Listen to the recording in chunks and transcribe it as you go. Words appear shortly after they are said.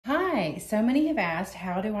Okay, so many have asked,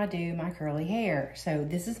 how do I do my curly hair? So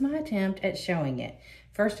this is my attempt at showing it.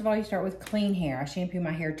 First of all, you start with clean hair. I shampoo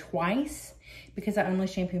my hair twice because I only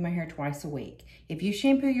shampoo my hair twice a week. If you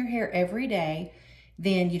shampoo your hair every day,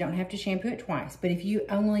 then you don't have to shampoo it twice. But if you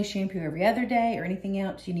only shampoo every other day or anything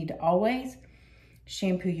else, you need to always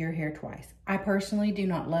shampoo your hair twice. I personally do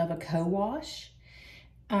not love a co-wash.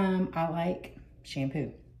 I like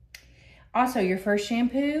shampoo. Also, your first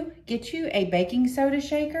shampoo, get you a baking soda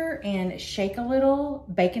shaker and shake a little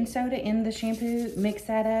baking soda in the shampoo, mix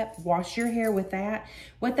that up, wash your hair with that.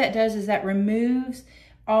 What that does is that removes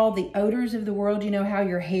all the odors of the world. You know how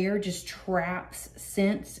your hair just traps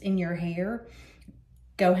scents in your hair?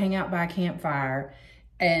 Go hang out by a campfire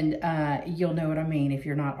and you'll know what I mean if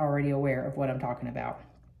you're not already aware of what I'm talking about.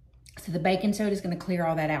 So the baking soda is going to clear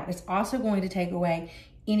all that out. It's also going to take away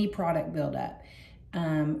any product buildup.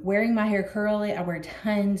 Wearing my hair curly, I wear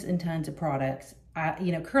tons and tons of products.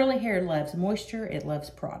 You know, curly hair loves moisture, it loves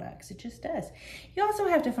products, it just does. You also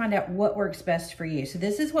have to find out what works best for you. So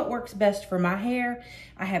this is what works best for my hair.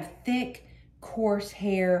 I have thick, coarse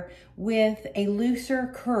hair with a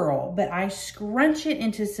looser curl, but I scrunch it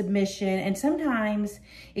into submission, and sometimes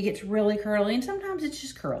it gets really curly and sometimes it's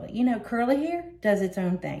just curly. You know, curly hair does its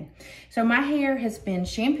own thing. So my hair has been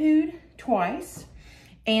shampooed twice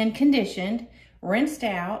and conditioned, rinsed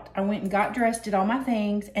out. I went and got dressed, did all my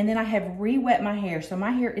things, and then I have re-wet my hair. So my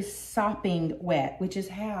hair is sopping wet, which is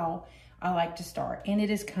how I like to start, and it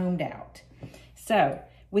is combed out. So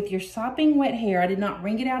with your sopping wet hair, I did not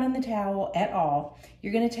wring it out in the towel at all.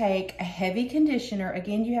 You're gonna take a heavy conditioner.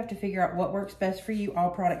 Again, you have to figure out what works best for you. All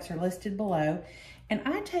products are listed below. And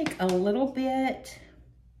I take a little bit,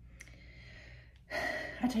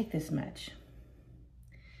 I take this much,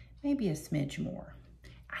 maybe a smidge more.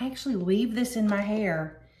 I actually leave this in my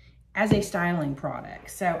hair as a styling product.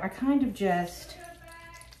 So I kind of just,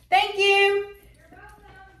 thank you.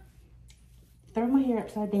 Throw my hair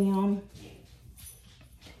upside down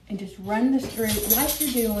and just run this through like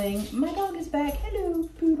you're doing. My dog is back. Hello,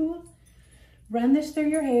 poodle. Run this through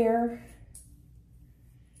your hair.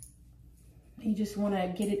 You just want to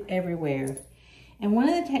get it everywhere. And one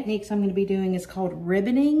of the techniques I'm going to be doing is called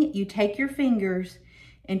ribboning. You take your fingers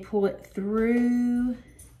and pull it through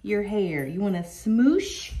your hair. You want to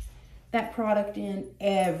smoosh that product in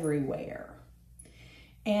everywhere.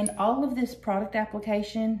 And all of this product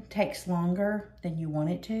application takes longer than you want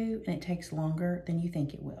it to, and it takes longer than you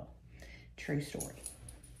think it will. True story.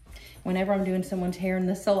 Whenever I'm doing someone's hair in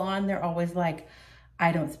the salon, they're always like,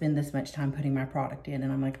 I don't spend this much time putting my product in.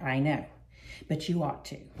 And I'm like, I know, but you ought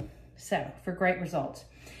to. So for great results.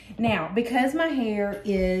 Now, because my hair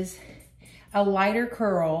is a lighter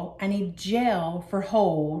curl, I need gel for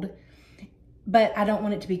hold, but I don't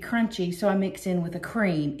want it to be crunchy, so I mix in with a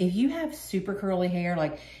cream. If you have super curly hair,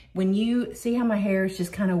 like when you see how my hair is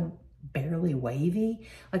just kind of barely wavy,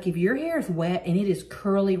 like if your hair is wet and it is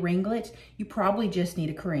curly ringlets, you probably just need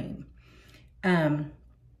a cream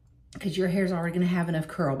because your hair is already going to have enough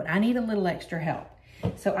curl, but I need a little extra help.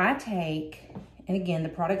 So I take, and again, the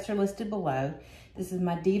products are listed below. This is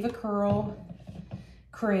my DevaCurl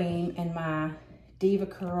cream and my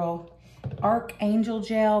DevaCurl Archangel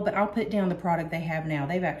gel, but I'll put down the product they have now.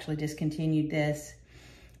 They've actually discontinued this,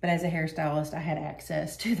 but as a hairstylist, I had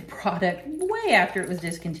access to the product way after it was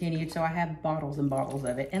discontinued, so I have bottles and bottles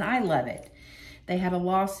of it, and I love it. They had a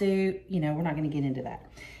lawsuit, you know, we're not gonna get into that.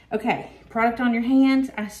 Okay, product on your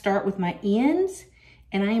hands. I start with my ends,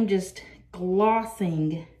 and I am just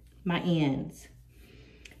glossing my ends.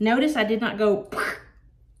 Notice I did not go,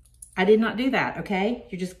 I did not do that, okay?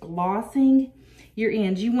 You're just glossing your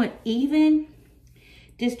ends. You want even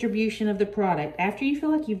distribution of the product. After you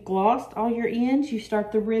feel like you've glossed all your ends, you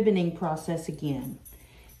start the ribboning process again.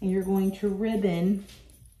 And you're going to ribbon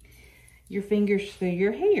your fingers through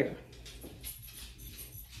your hair.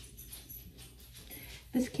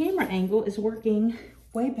 This camera angle is working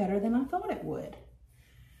way better than I thought it would.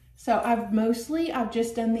 So I've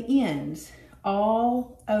just done the ends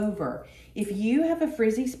all over. If you have a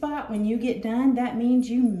frizzy spot when you get done, that means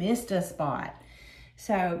you missed a spot.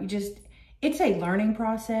 So it's a learning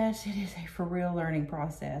process. It is a for real learning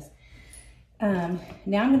process. Now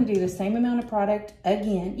I'm gonna do the same amount of product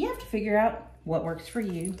again. You have to figure out what works for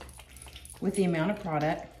you with the amount of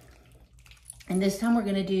product. And this time we're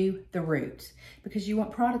gonna do the roots because you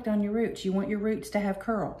want product on your roots. You want your roots to have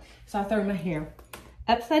curl. So I throw my hair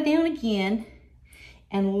upside down again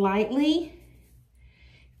and lightly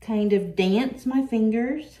kind of dance my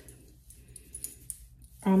fingers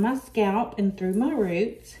on my scalp and through my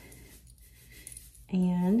roots.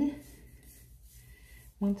 And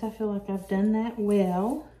once I feel like I've done that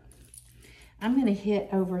well, I'm gonna hit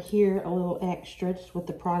over here a little extra just with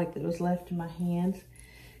the product that was left in my hands,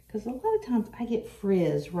 because a lot of times I get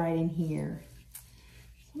frizz right in here.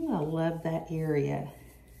 So I'm gonna love that area.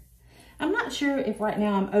 I'm not sure if right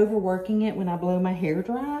now I'm overworking it when I blow my hair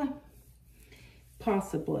dry.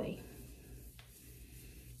 Possibly.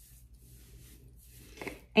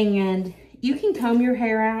 And you can comb your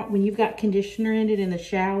hair out when you've got conditioner in it in the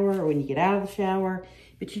shower or when you get out of the shower,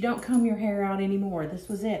 but you don't comb your hair out anymore. This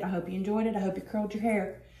was it. I hope you enjoyed it. I hope you curled your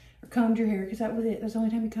hair or combed your hair, because that was it. That's the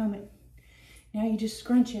only time you comb it. Now you just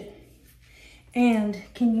scrunch it. And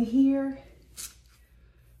can you hear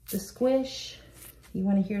the squish? You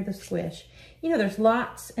want to hear the squish. You know, there's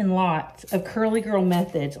lots and lots of curly girl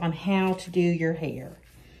methods on how to do your hair.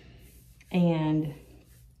 And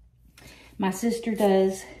my sister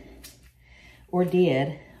does, or did,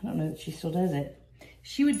 I don't know if she still does it,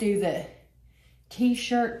 she would do the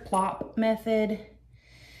t-shirt plop method.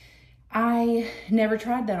 I never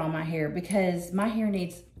tried that on my hair because my hair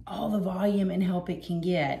needs all the volume and help it can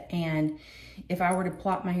get. And if I were to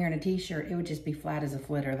plop my hair in a t-shirt, it would just be flat as a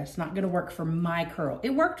flitter. That's not gonna work for my curl. It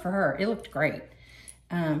worked for her, it looked great.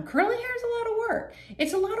 Curly hair is a lot of work.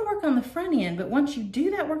 It's a lot of work on the front end, but once you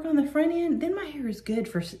do that work on the front end, then my hair is good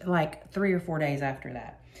for like 3 or 4 days after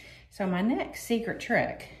that. So my next secret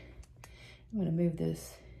trick, I'm gonna move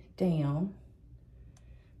this down.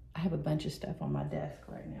 I have a bunch of stuff on my desk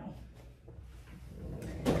right now.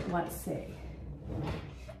 Let's see.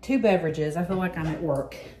 2 beverages. I feel like I'm at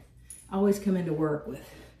work. I always come into work with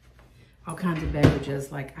all kinds of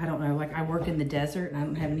beverages. Like, I don't know, like I work in the desert and I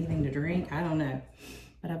don't have anything to drink. I don't know.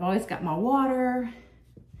 But I've always got my water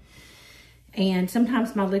and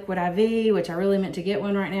sometimes my liquid IV, which I really meant to get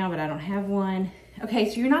one right now, but I don't have one. Okay,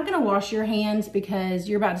 so you're not gonna wash your hands because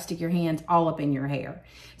you're about to stick your hands all up in your hair.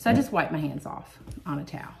 So I just wipe my hands off on a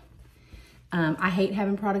towel. I hate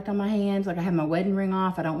having product on my hands. Like I have my wedding ring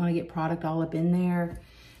off. I don't wanna get product all up in there.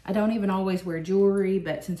 I don't even always wear jewelry,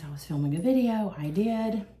 but since I was filming a video, I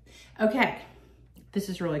did. Okay, this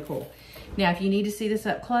is really cool. Now, if you need to see this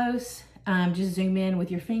up close, just zoom in with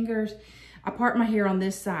your fingers. I part my hair on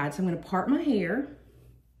this side. So I'm gonna part my hair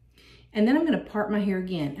and then I'm gonna part my hair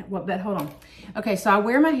again. But hold on. Okay, so I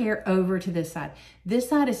wear my hair over to this side. This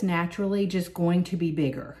side is naturally just going to be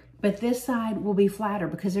bigger, but this side will be flatter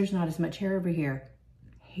because there's not as much hair over here.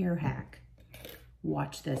 Hair hack.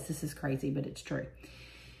 Watch this. This is crazy, but it's true.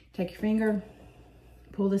 Take your finger,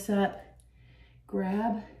 pull this up,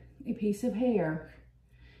 grab a piece of hair.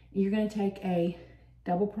 You're gonna take a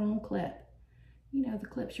double prong clip. You know, the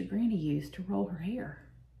clips your granny used to roll her hair.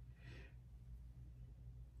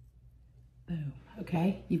 Boom,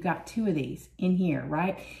 okay? You've got 2 of these in here,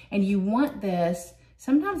 right? And you want this,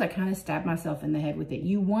 sometimes I kind of stab myself in the head with it.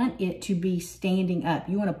 You want it to be standing up.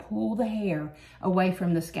 You want to pull the hair away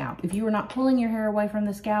from the scalp. If you are not pulling your hair away from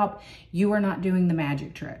the scalp, you are not doing the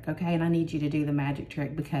magic trick, okay? And I need you to do the magic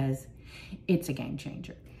trick because it's a game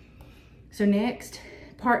changer. So next,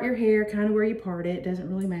 part your hair kind of where you part it. Doesn't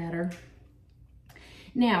really matter.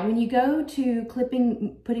 Now, when you go to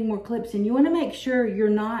putting more clips in, you want to make sure you're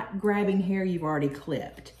not grabbing hair you've already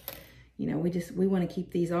clipped. You know, we want to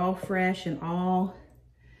keep these all fresh and all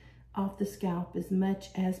off the scalp as much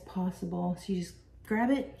as possible. So you just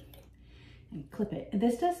grab it and clip it. And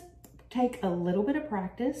this does take a little bit of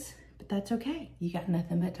practice, but that's okay. You got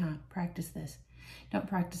nothing but time. Practice this. Don't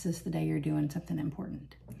practice this the day you're doing something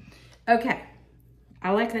important. Okay.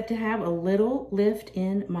 I like that to have a little lift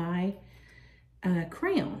in my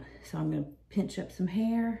crown. So I'm going to pinch up some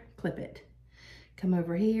hair, clip it. Come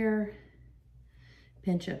over here,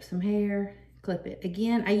 pinch up some hair, clip it.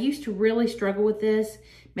 Again, I used to really struggle with this,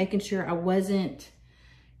 making sure I wasn't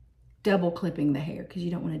double clipping the hair because you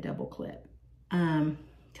don't want to double clip. Come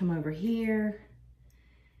over here,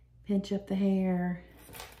 pinch up the hair,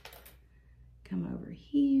 come over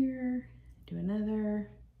here, do another.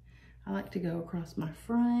 I like to go across my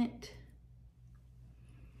front.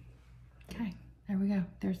 Okay, there we go.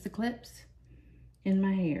 There's the clips in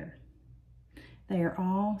my hair. They are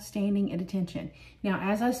all standing at attention. Now,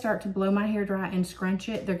 as I start to blow my hair dry and scrunch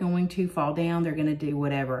it, they're going to fall down. They're going to do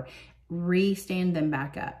whatever. Re-stand them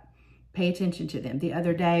back up. Pay attention to them. The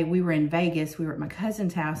other day, we were in Vegas. We were at my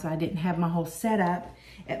cousin's house. I didn't have my whole setup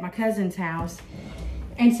at my cousin's house.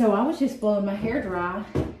 And so I was just blowing my hair dry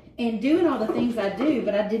and doing all the things I do,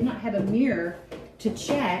 but I did not have a mirror to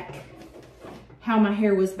check how my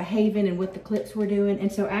hair was behaving and what the clips were doing.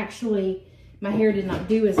 And so actually, my hair did not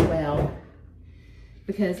do as well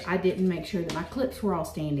because I didn't make sure that my clips were all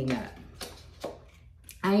standing up.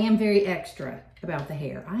 I am very extra about the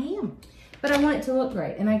hair. I am. But I want it to look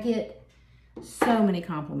great. And I get So many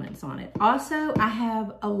compliments on it. Also, I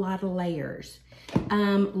have a lot of layers.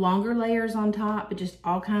 Longer layers on top, but just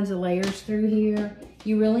all kinds of layers through here.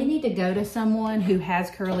 You really need to go to someone who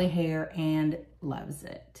has curly hair and loves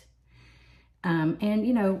it. And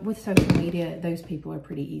you know, with social media, those people are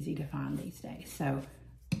pretty easy to find these days. So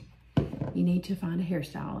you need to find a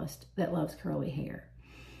hairstylist that loves curly hair.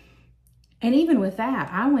 And even with that,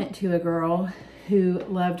 I went to a girl who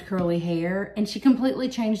loved curly hair and she completely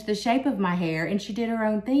changed the shape of my hair and she did her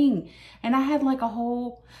own thing. And I had like a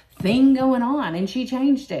whole thing going on and she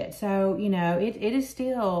changed it. So, you know, it is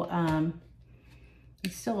still,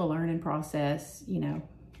 it's still a learning process, you know,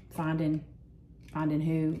 finding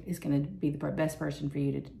who is going to be the best person for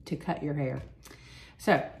you to cut your hair.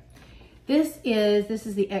 So this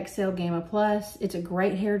is the XL Gamma Plus. It's a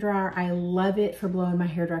great hair dryer. I love it for blowing my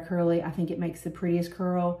hair dry curly. I think it makes the prettiest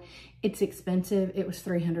curl. It's expensive. It was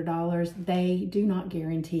 $300. They do not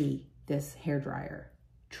guarantee this hair dryer.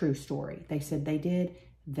 True story. They said they did.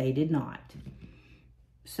 They did not.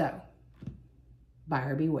 So,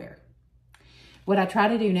 buyer beware. What I try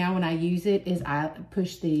to do now when I use it is I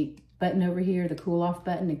push the button over here, the cool off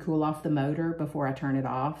button, and cool off the motor before I turn it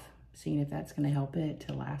off, seeing if that's going to help it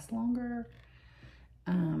to last longer.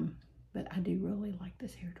 But I do really like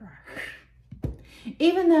this hair dryer.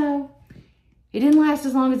 Even though it didn't last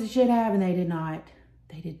as long as it should have, and they did not,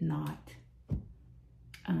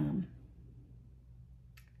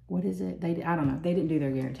 what is it? I don't know. They didn't do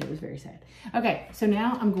their guarantee. It was very sad. Okay, so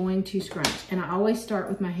now I'm going to scrunch. And I always start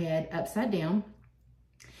with my head upside down.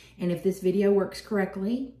 And if this video works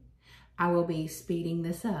correctly, I will be speeding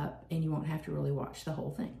this up and you won't have to really watch the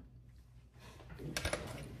whole thing.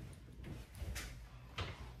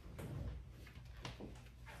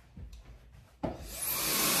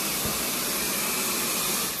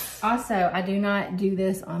 Also, I do not do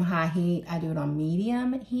this on high heat. I do it on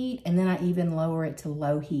medium heat, and then I even lower it to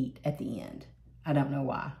low heat at the end. I don't know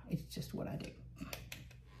why. It's just what I do.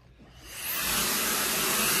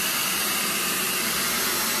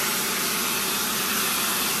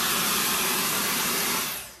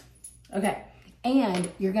 Okay,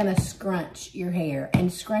 and you're gonna scrunch your hair,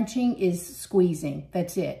 and scrunching is squeezing.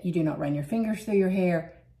 That's it. You do not run your fingers through your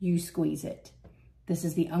hair, you squeeze it. This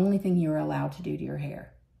is the only thing you're allowed to do to your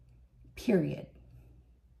hair. Period.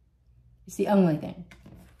 It's the only thing.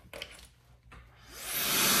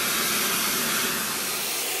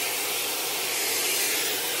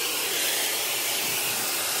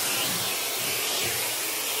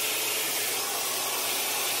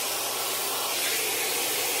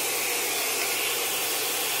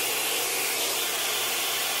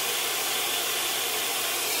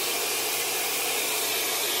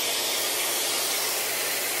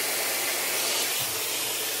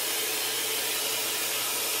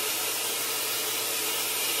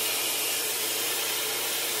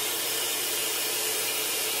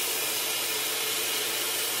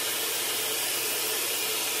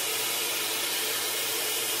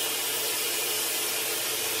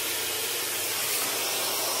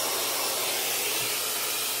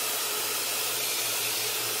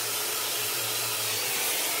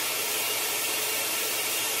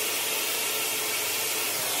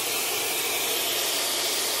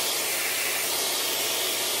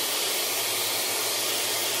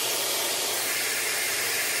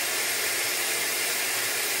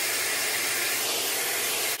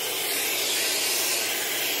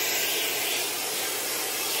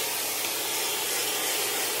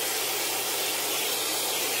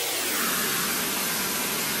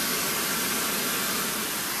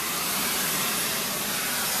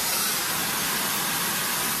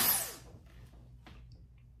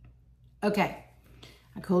 Okay,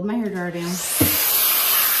 I cooled my hair dryer down.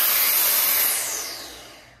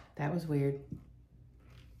 That was weird.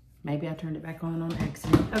 Maybe I turned it back on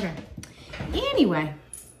accident. Okay, anyway,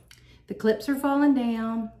 the clips are falling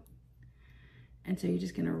down. And so you're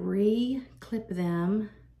just gonna re-clip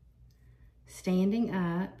them standing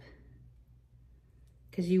up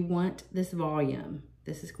because you want this volume.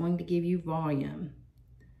 This is going to give you volume.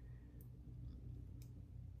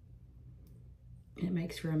 It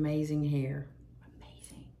makes for amazing hair.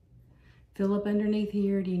 Amazing. Fill up underneath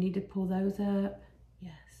here. Do you need to pull those up?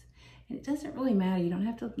 Yes. And it doesn't really matter. You don't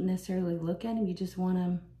have to necessarily look at them. You just want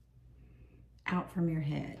them out from your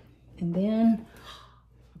head. And then,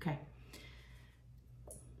 okay.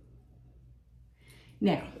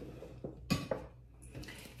 Now,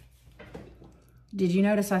 did you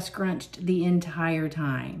notice I scrunched the entire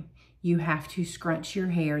time? You have to scrunch your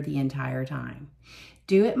hair the entire time.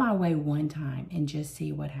 Do it my way one time and just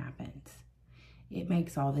see what happens. it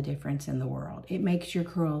makes all the difference in the world. It makes your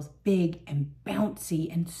curls big and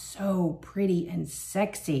bouncy and so pretty and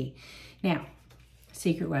sexy. Now,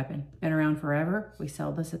 secret weapon, been around forever. We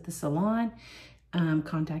sell this at the salon.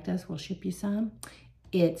 Contact us, we'll ship you some.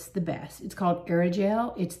 It's the best. It's called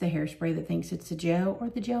Aerogel. It's the hairspray that thinks it's a gel, or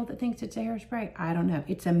the gel that thinks it's a hairspray. I don't know.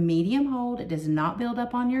 It's a medium hold. It does not build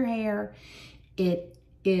up on your hair. It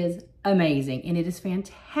is amazing, and it is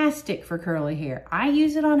fantastic for curly hair. I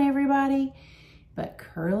use it on everybody, but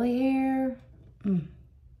curly hair,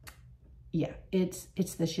 yeah, it's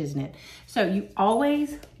the shiznit. So you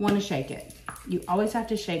always want to shake it. You always have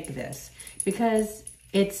to shake this because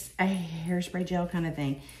it's a hairspray gel kind of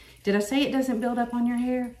thing. Did I say it doesn't build up on your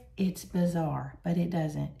hair? It's bizarre, but it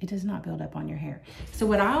doesn't. It does not build up on your hair. So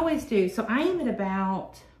what I always do, so I am at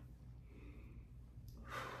about,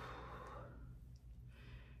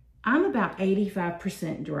 I'm about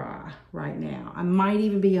 85% dry right now. I might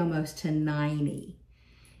even be almost to 90.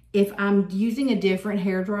 If I'm using a different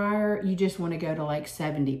hair dryer, you just want to go to like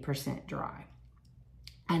 70% dry.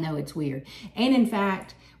 I know it's weird. And in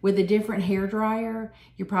fact, with a different hair dryer,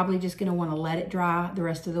 you're probably just going to want to let it dry the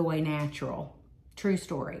rest of the way natural. True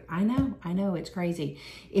story. I know, it's crazy.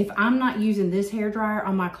 If I'm not using this hair dryer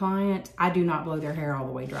on my clients, I do not blow their hair all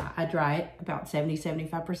the way dry. I dry it about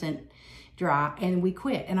 70-75% dry, and we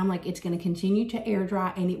quit. And I'm like, it's going to continue to air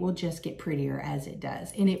dry, and it will just get prettier as it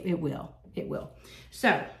does. And it will.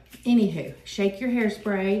 So, anywho, shake your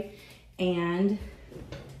hairspray, and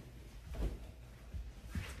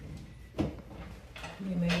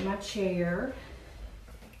remove my chair,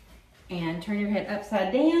 and turn your head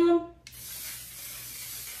upside down.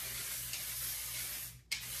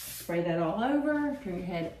 Spray that all over. Turn your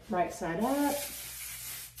head right side up.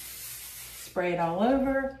 Spray it all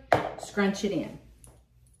over. Scrunch it in.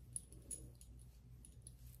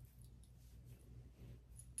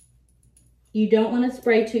 You don't want to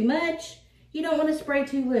spray too much. You don't want to spray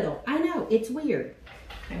too little. I know, it's weird.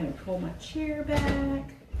 I'm going to pull my chair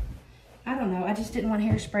back. I don't know, I just didn't want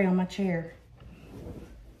hairspray on my chair.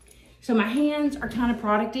 So my hands are kind of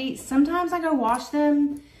producty. Sometimes I go wash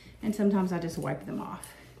them, and sometimes I just wipe them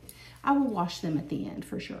off. I will wash them at the end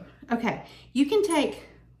for sure. Okay, you can take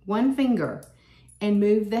one finger and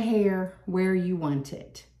move the hair where you want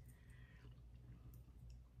it.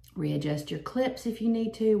 Readjust your clips if you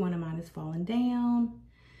need to. One of mine is falling down.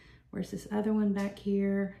 Where's this other one back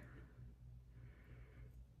here?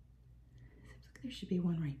 Seems like there should be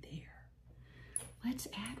one right there. Let's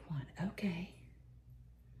add one. Okay.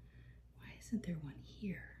 Why isn't there one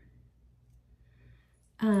here?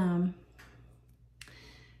 And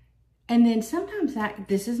then sometimes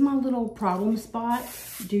this is my little problem spot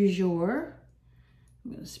du jour.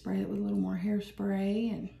 I'm going to spray it with a little more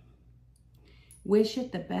hairspray and wish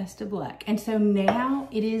it the best of luck. And so now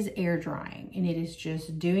it is air drying, and it is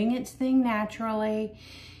just doing its thing naturally.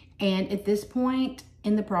 And at this point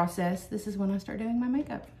in the process, this is when I start doing my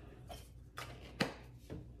makeup.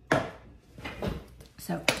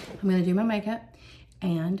 So I'm going to do my makeup,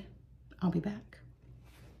 and I'll be back.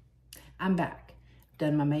 I'm back.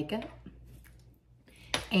 Done my makeup.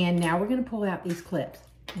 And now we're going to pull out these clips.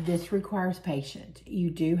 This requires patience. You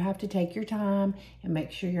do have to take your time and make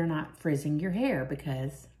sure you're not frizzing your hair,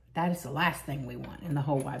 because that is the last thing we want in the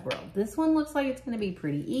whole wide world. This one looks like it's going to be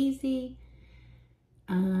pretty easy.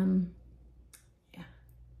 Yeah.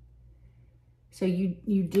 So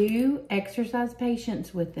you do exercise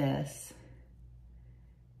patience with this,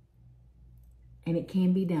 and it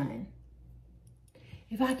can be done.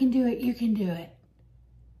 If I can do it, you can do it.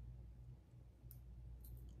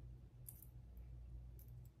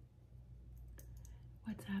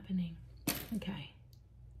 What's happening? Okay.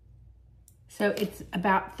 So it's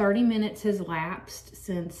about 30 minutes has lapsed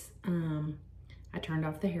since I turned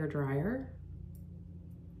off the hairdryer.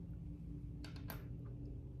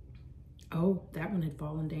 Oh, that one had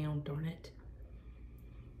fallen down, darn it.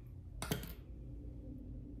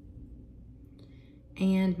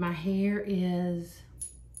 And my hair is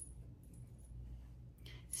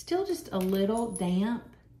still just a little damp.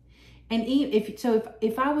 And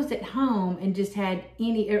if I was at home and just had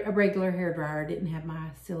a regular hairdryer, didn't have my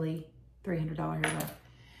silly $300 hairdryer,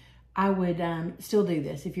 I would still do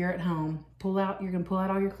this. If you're at home, you're gonna pull out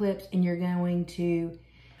all your clips, and you're going to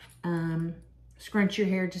scrunch your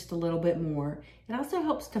hair just a little bit more. It also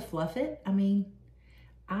helps to fluff it. I mean,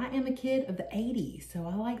 I am a kid of the 80s, so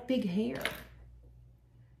I like big hair.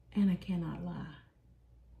 And I cannot lie.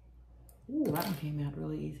 Ooh, that one came out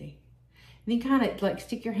really easy. And then kind of like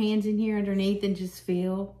stick your hands in here underneath and just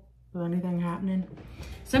feel for anything happening.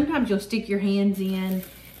 Sometimes you'll stick your hands in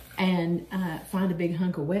and find a big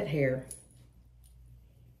hunk of wet hair.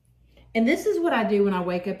 And this is what I do when I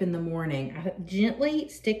wake up in the morning. I gently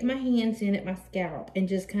stick my hands in at my scalp and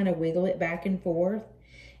just kind of wiggle it back and forth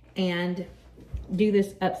and do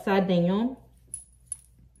this upside down.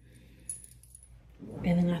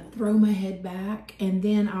 And then I throw my head back, and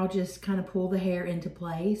then I'll just kind of pull the hair into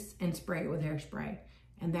place and spray it with hairspray.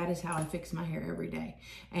 And that is how I fix my hair every day.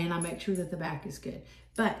 And I make sure that the back is good.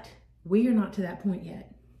 But we are not to that point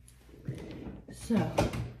yet. So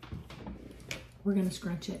we're gonna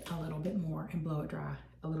scrunch it a little bit more and blow it dry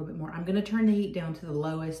a little bit more. I'm gonna turn the heat down to the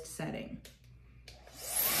lowest setting.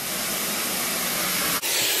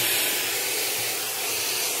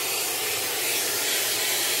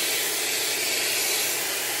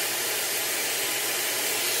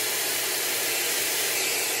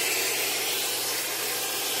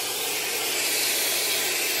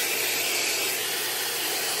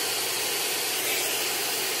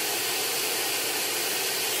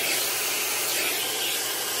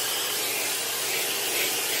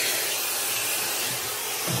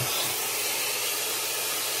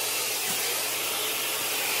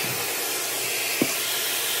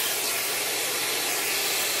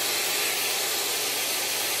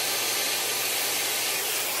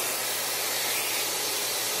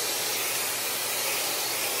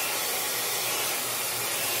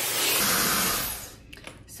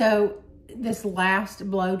 So this last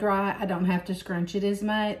blow dry, I don't have to scrunch it as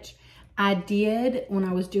much. I did when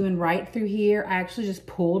I was doing right through here, I actually just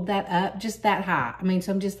pulled that up just that high. I mean,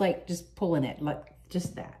 so I'm just like, just pulling it like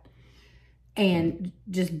just that. And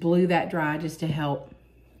just blew that dry just to help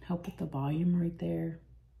with the volume right there.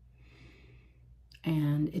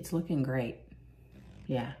 And it's looking great.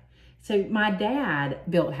 Yeah. So my dad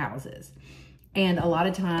built houses, and a lot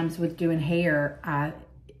of times with doing hair,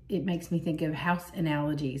 it makes me think of house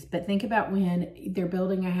analogies. But think about when they're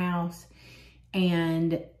building a house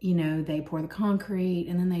and, you know, they pour the concrete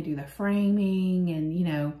and then they do the framing and, you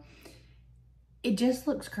know, it just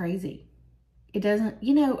looks crazy. It doesn't,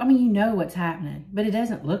 you know, I mean, you know what's happening, but it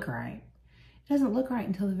doesn't look right. It doesn't look right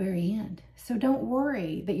until the very end. So don't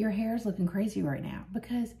worry that your hair is looking crazy right now,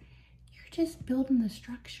 because you're just building the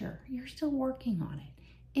structure. You're still working on it.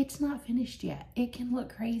 It's not finished yet. It can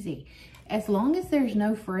look crazy. As long as there's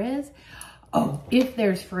no frizz. Oh, if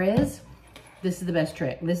there's frizz, this is the best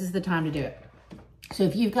trick. This is the time to do it. So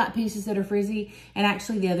if you've got pieces that are frizzy, and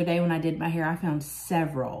actually the other day when I did my hair, I found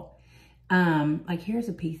several. Like here's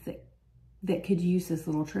a piece that could use this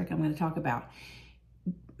little trick I'm going to talk about.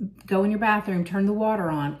 Go in your bathroom, turn the water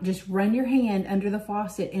on, just run your hand under the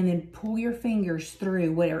faucet and then pull your fingers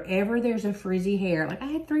through wherever there's a frizzy hair. Like I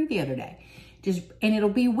had 3 the other day. And it'll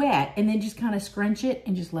be wet, and then just kind of scrunch it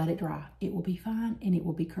and just let it dry. It will be fine and it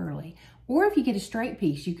will be curly. Or if you get a straight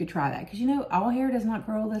piece, you could try that, because you know, all hair does not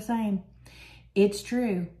curl the same. It's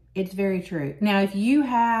true. It's very true. Now, if you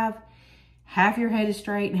have half your head is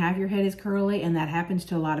straight and half your head is curly, and that happens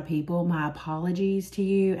to a lot of people, my apologies to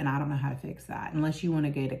you, and I don't know how to fix that unless you want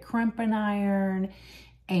to get a crimping iron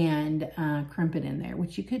and crimp it in there,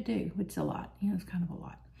 which you could do. It's a lot. You know, it's kind of a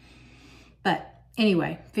lot. But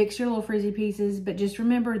anyway, fix your little frizzy pieces, but just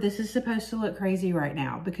remember this is supposed to look crazy right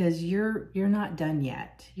now because you're not done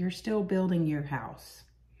yet. You're still building your house.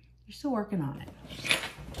 You're still working on it.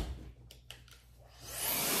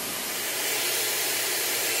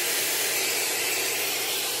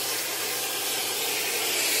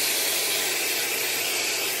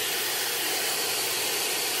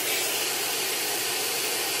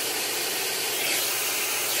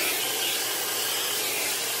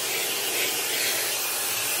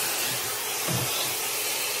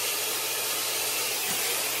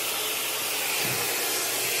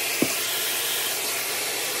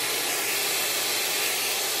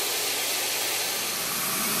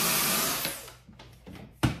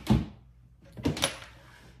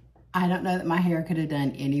 I don't know that my hair could have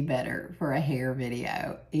done any better for a hair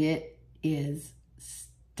video. It is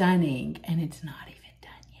stunning, and it's not even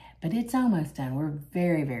done yet, but it's almost done. We're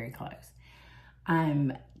very, very close.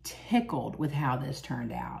 I'm tickled with how this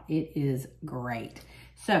turned out. It is great.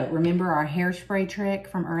 So remember our hairspray trick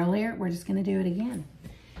from earlier? We're just gonna do it again.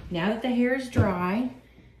 Now that the hair is dry,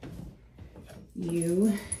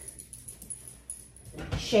 you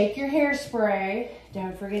shake your hairspray.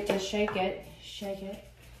 Don't forget to shake it, shake it.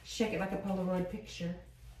 Shake it like a Polaroid picture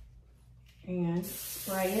and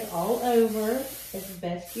spray it all over as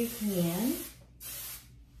best you can.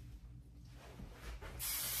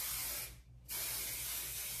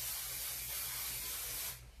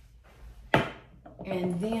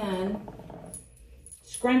 And then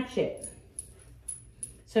scrunch it.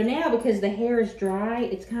 So now, because the hair is dry,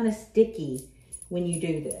 it's kind of sticky when you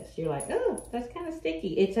do this. You're like, oh, that's kind of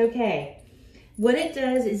sticky. It's okay. What it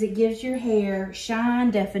does is it gives your hair shine,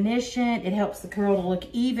 definition. It helps the curl to look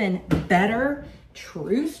even better.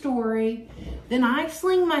 True story. Then I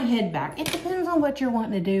sling my head back. It depends on what you're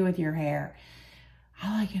wanting to do with your hair.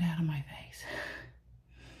 I like it out of my face.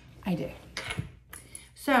 I do.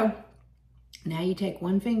 So now you take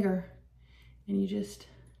one finger and you just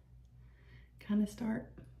kind of start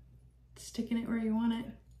sticking it where you want it.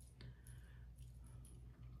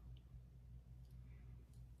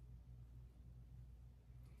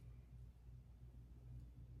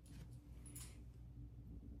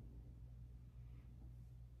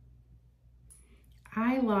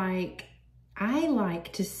 I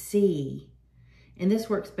like to see, and this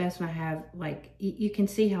works best when I have, like, you can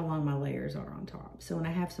see how long my layers are on top. So when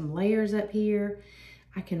I have some layers up here,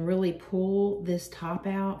 I can really pull this top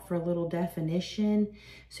out for a little definition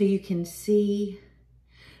so you can see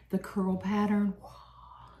the curl pattern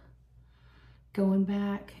going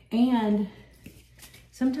back. And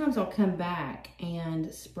sometimes I'll come back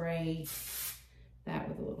and spray that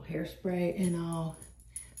with a little hairspray, and I'll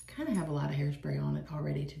kind of have a lot of hairspray on it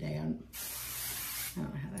already today. I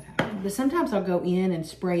don't know how that happened, but sometimes I'll go in and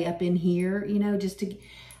spray up in here, you know, just to,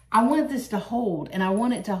 I want this to hold, and I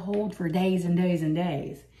want it to hold for days and days and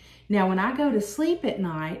days. Now, when I go to sleep at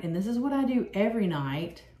night, and this is what I do every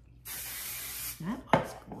night, that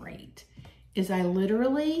looks great, is I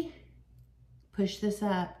literally push this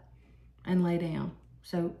up and lay down.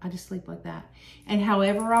 So I just sleep like that. And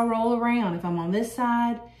however I roll around, if I'm on this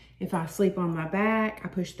side, if I sleep on my back, I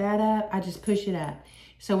push that up, I just push it up.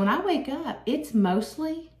 So when I wake up, it's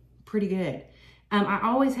mostly pretty good. I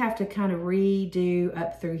always have to kind of redo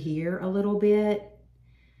up through here a little bit.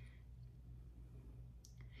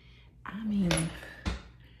 I mean,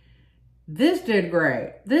 this did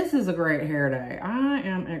great. This is a great hair day. I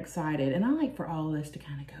am excited. And I like for all of this to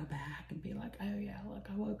kind of go back and be like, oh yeah, look,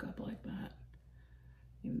 I woke up like that.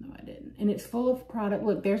 Even though I didn't. And it's full of product.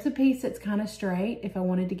 Look, there's a piece that's kind of straight. If I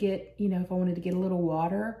wanted to get, you know, if I wanted to get a little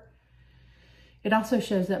water. It also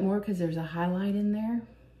shows up more because there's a highlight in there.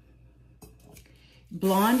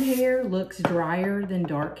 Blonde hair looks drier than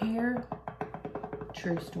dark hair.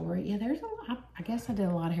 True story. Yeah, there's a lot. I guess I did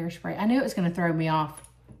a lot of hairspray. I knew it was going to throw me off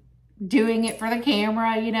doing it for the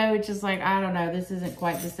camera. You know, it's just like, I don't know. This isn't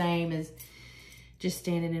quite the same as just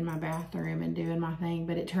standing in my bathroom and doing my thing.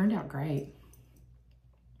 But it turned out great.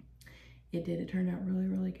 It did. It turned out really,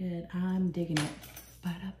 really good. I'm digging it.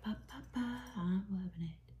 Ba-da-ba-ba-ba. I'm loving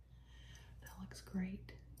it. That looks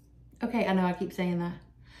great. Okay, I know I keep saying that.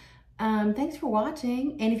 Thanks for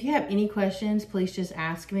watching. And if you have any questions, please just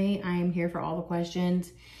ask me. I am here for all the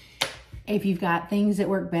questions. If you've got things that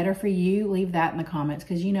work better for you, leave that in the comments.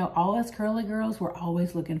 Because, you know, all us curly girls, we're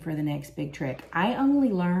always looking for the next big trick. I only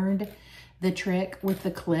learned the trick with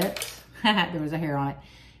the clips. There was a hair on it.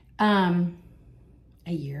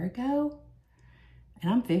 A year ago.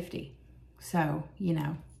 And I'm 50. So, you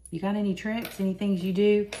know, you got any tricks, any things you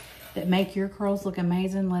do that make your curls look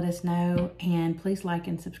amazing, let us know. And please like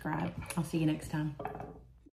and subscribe. I'll see you next time.